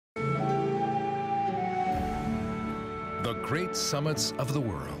The great summits of the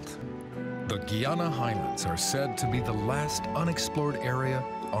world. The Guiana Highlands are said to be the last unexplored area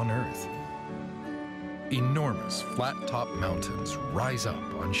on Earth. Enormous flat-top mountains rise up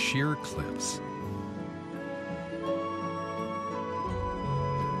on sheer cliffs.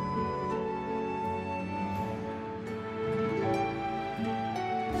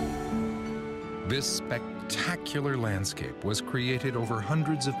 This spectacular landscape was created over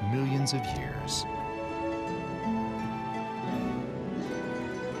hundreds of millions of years.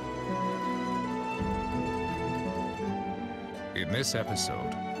 In this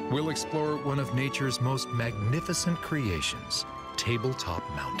episode, we'll explore one of nature's most magnificent creations, tabletop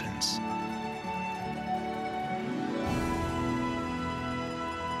mountains.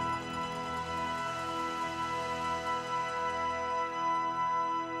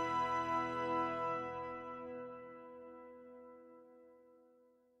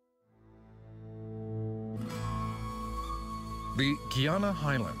 The Guiana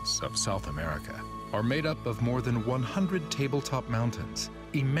Highlands of South America are made up of more than 100 tabletop mountains,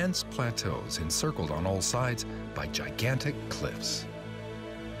 immense plateaus encircled on all sides by gigantic cliffs.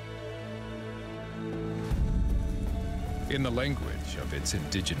 In the language of its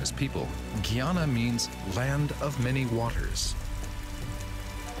indigenous people, Guiana means land of many waters.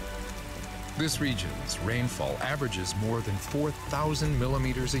 This region's rainfall averages more than 4,000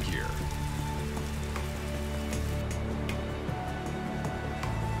 millimeters a year.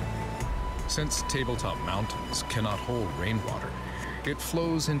 Since tabletop mountains cannot hold rainwater, it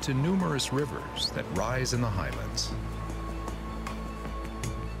flows into numerous rivers that rise in the highlands.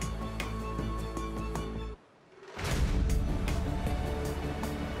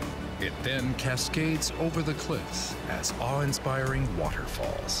 It then cascades over the cliffs as awe-inspiring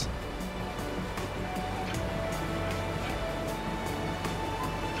waterfalls.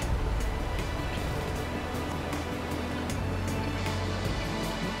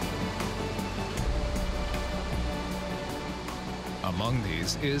 Among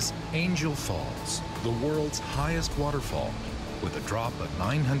these is Angel Falls, the world's highest waterfall, with a drop of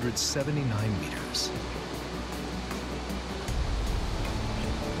 979 meters.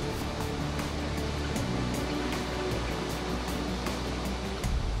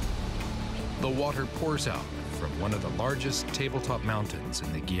 The water pours out from one of the largest tabletop mountains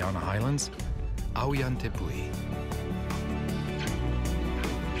in the Guiana Highlands, Ollantaytambo.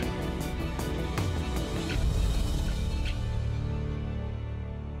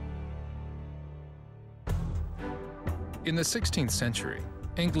 In the 16th century,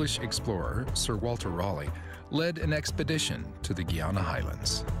 English explorer Sir Walter Raleigh led an expedition to the Guiana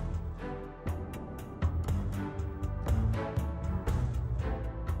Highlands.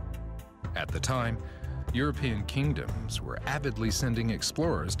 At the time, European kingdoms were avidly sending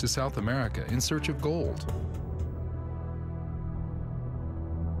explorers to South America in search of gold.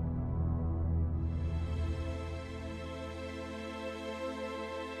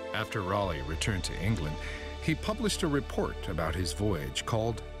 After Raleigh returned to England, he published a report about his voyage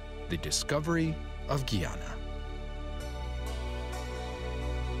called The Discovery of Guiana.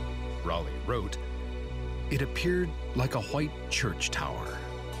 Raleigh wrote, "It appeared like a white church tower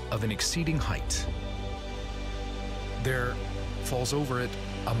of an exceeding height. There falls over it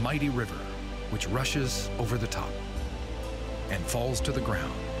a mighty river which rushes over the top and falls to the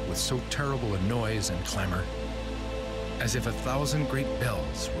ground with so terrible a noise and clamor as if 1,000 great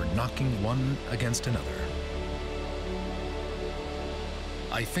bells were knocking one against another.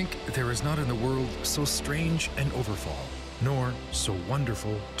 I think there is not in the world so strange an overfall, nor so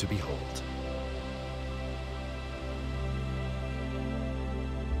wonderful to behold."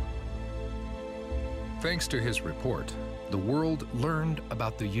 Thanks to his report, the world learned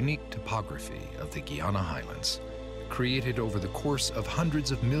about the unique topography of the Guiana Highlands, created over the course of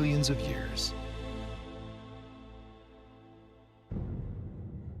hundreds of millions of years.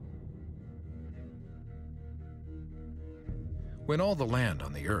 When all the land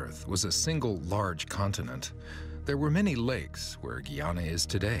on the Earth was a single large continent, there were many lakes where Guiana is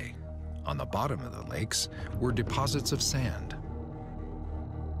today. On the bottom of the lakes were deposits of sand.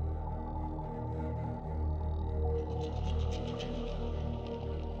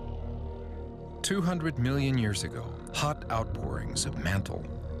 "200 million years ago, hot outpourings of mantle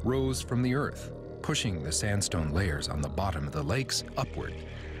rose from the Earth, pushing the sandstone layers on the bottom of the lakes upward.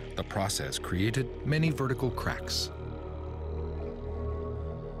 The process created many vertical cracks.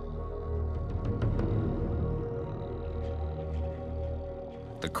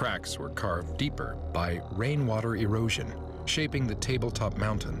 The cracks were carved deeper by rainwater erosion, shaping the tabletop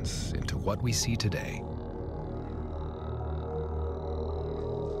mountains into what we see today.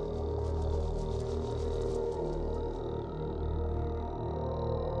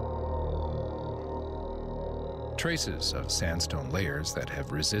 Traces of sandstone layers that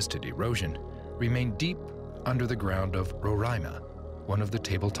have resisted erosion remain deep under the ground of Roraima, one of the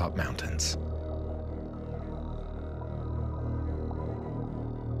tabletop mountains.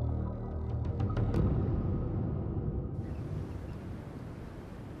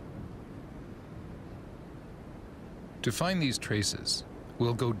 To find these traces,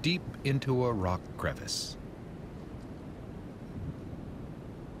 we'll go deep into a rock crevice.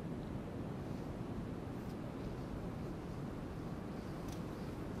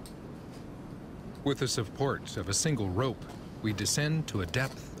 With the support of a single rope, we descend to a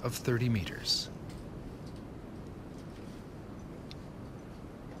depth of 30 meters.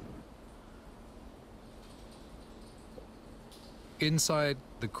 Inside,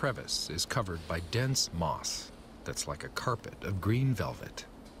 the crevice is covered by dense moss that's like a carpet of green velvet.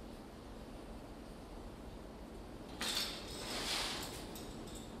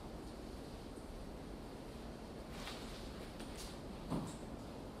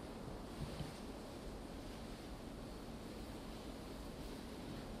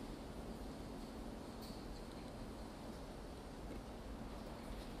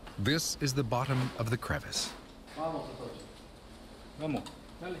 This is the bottom of the crevice.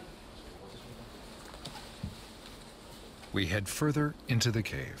 We head further into the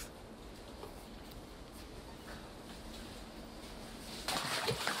cave.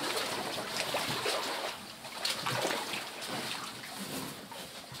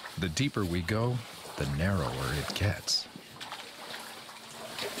 The deeper we go, the narrower it gets.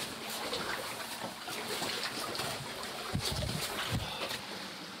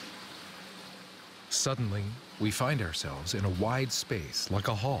 Suddenly, we find ourselves in a wide space like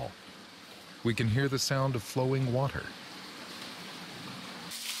a hall. We can hear the sound of flowing water.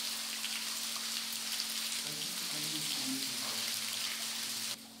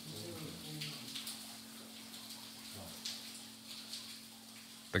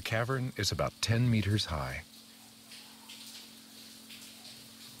 The cavern is about 10 meters high.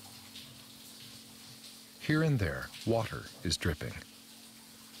 Here and there, water is dripping.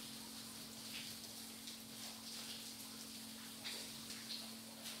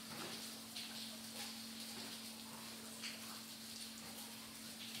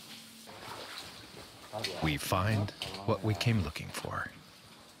 We find what we came looking for.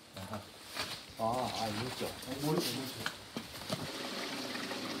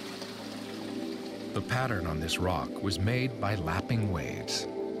 The pattern on this rock was made by lapping waves.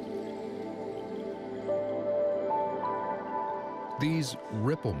 These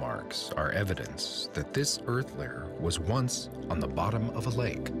ripple marks are evidence that this earth layer was once on the bottom of a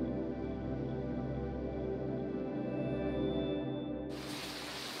lake.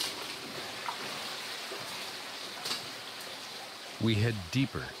 We head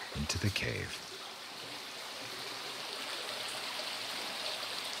deeper into the cave.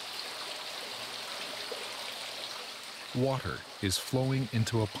 Water is flowing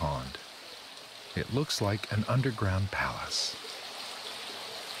into a pond. It looks like an underground palace.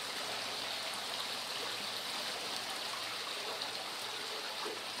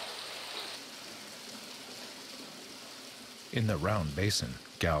 In the round basin,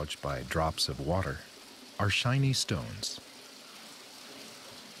 gouged by drops of water, are shiny stones.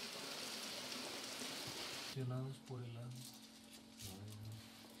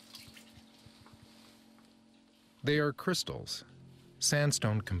 They are crystals.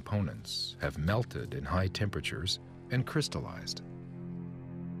 Sandstone components have melted in high temperatures and crystallized.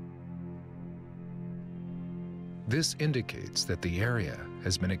 This indicates that the area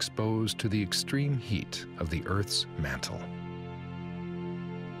has been exposed to the extreme heat of the Earth's mantle.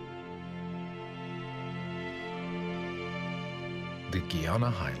 The Guiana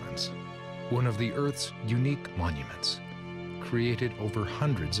Highlands, one of the Earth's unique monuments, created over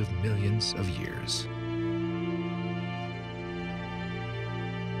hundreds of millions of years.